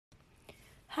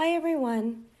Hi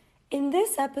everyone. In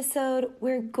this episode,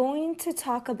 we're going to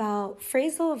talk about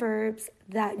phrasal verbs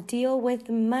that deal with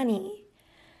money.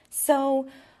 So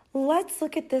let's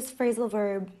look at this phrasal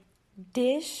verb,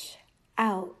 dish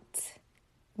out.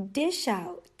 Dish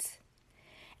out.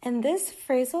 And this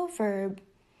phrasal verb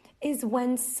is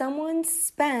when someone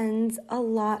spends a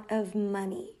lot of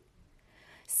money.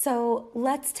 So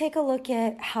let's take a look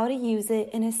at how to use it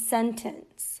in a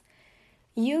sentence.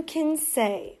 You can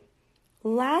say,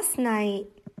 last night,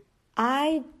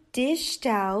 I dished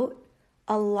out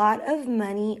a lot of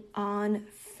money on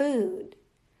food.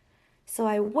 So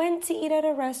I went to eat at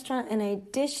a restaurant and I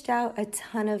dished out a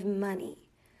ton of money.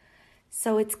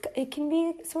 So it can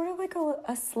be sort of like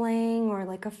a slang or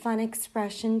like a fun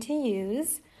expression to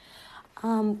use,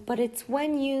 but it's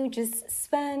when you just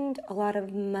spend a lot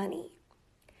of money.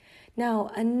 Now,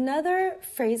 another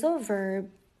phrasal verb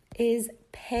is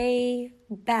pay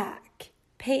back.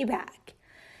 Pay back.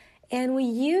 And we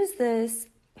use this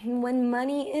when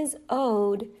money is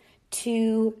owed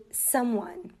to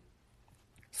someone.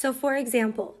 So for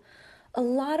example, a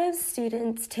lot of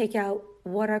students take out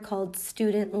what are called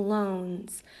student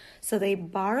loans. So they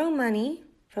borrow money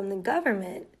from the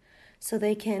government so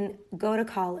they can go to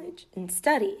college and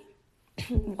study.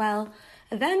 Well,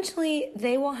 eventually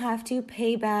they will have to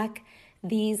pay back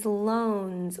these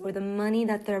loans or the money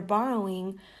that they're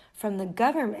borrowing from the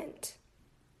government.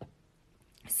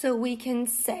 So we can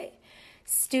say,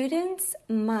 students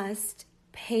must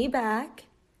pay back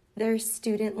their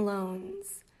student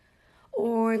loans.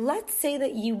 Or let's say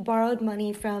that you borrowed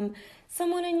money from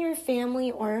someone in your family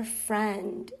or a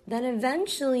friend. Then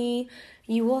eventually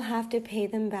you will have to pay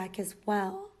them back as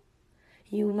well.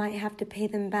 You might have to pay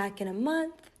them back in a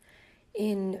month,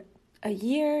 in a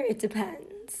year, it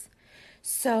depends.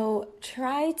 So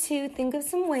try to think of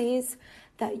some ways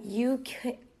that you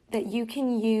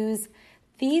can use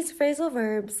these phrasal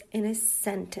verbs in a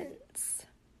sentence.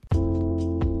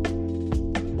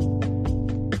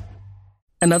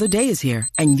 Another day is here,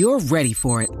 and you're ready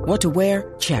for it. What to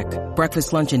wear? Check.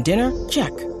 Breakfast, lunch, and dinner?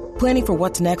 Check. Planning for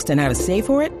what's next and how to save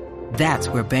for it? That's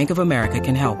where Bank of America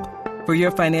can help. For your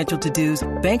financial to-dos,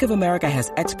 Bank of America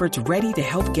has experts ready to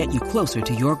help get you closer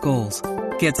to your goals.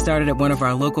 Get started at one of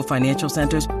our local financial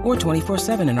centers or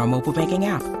 24/7 in our mobile banking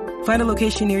app. Find a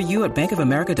location near you at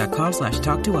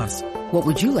bankofamerica.com/talktous. What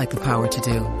would you like the power to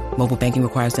do? Mobile banking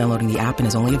requires downloading the app and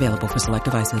is only available for select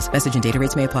devices. Message and data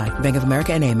rates may apply. Bank of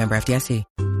America N.A., member FDIC.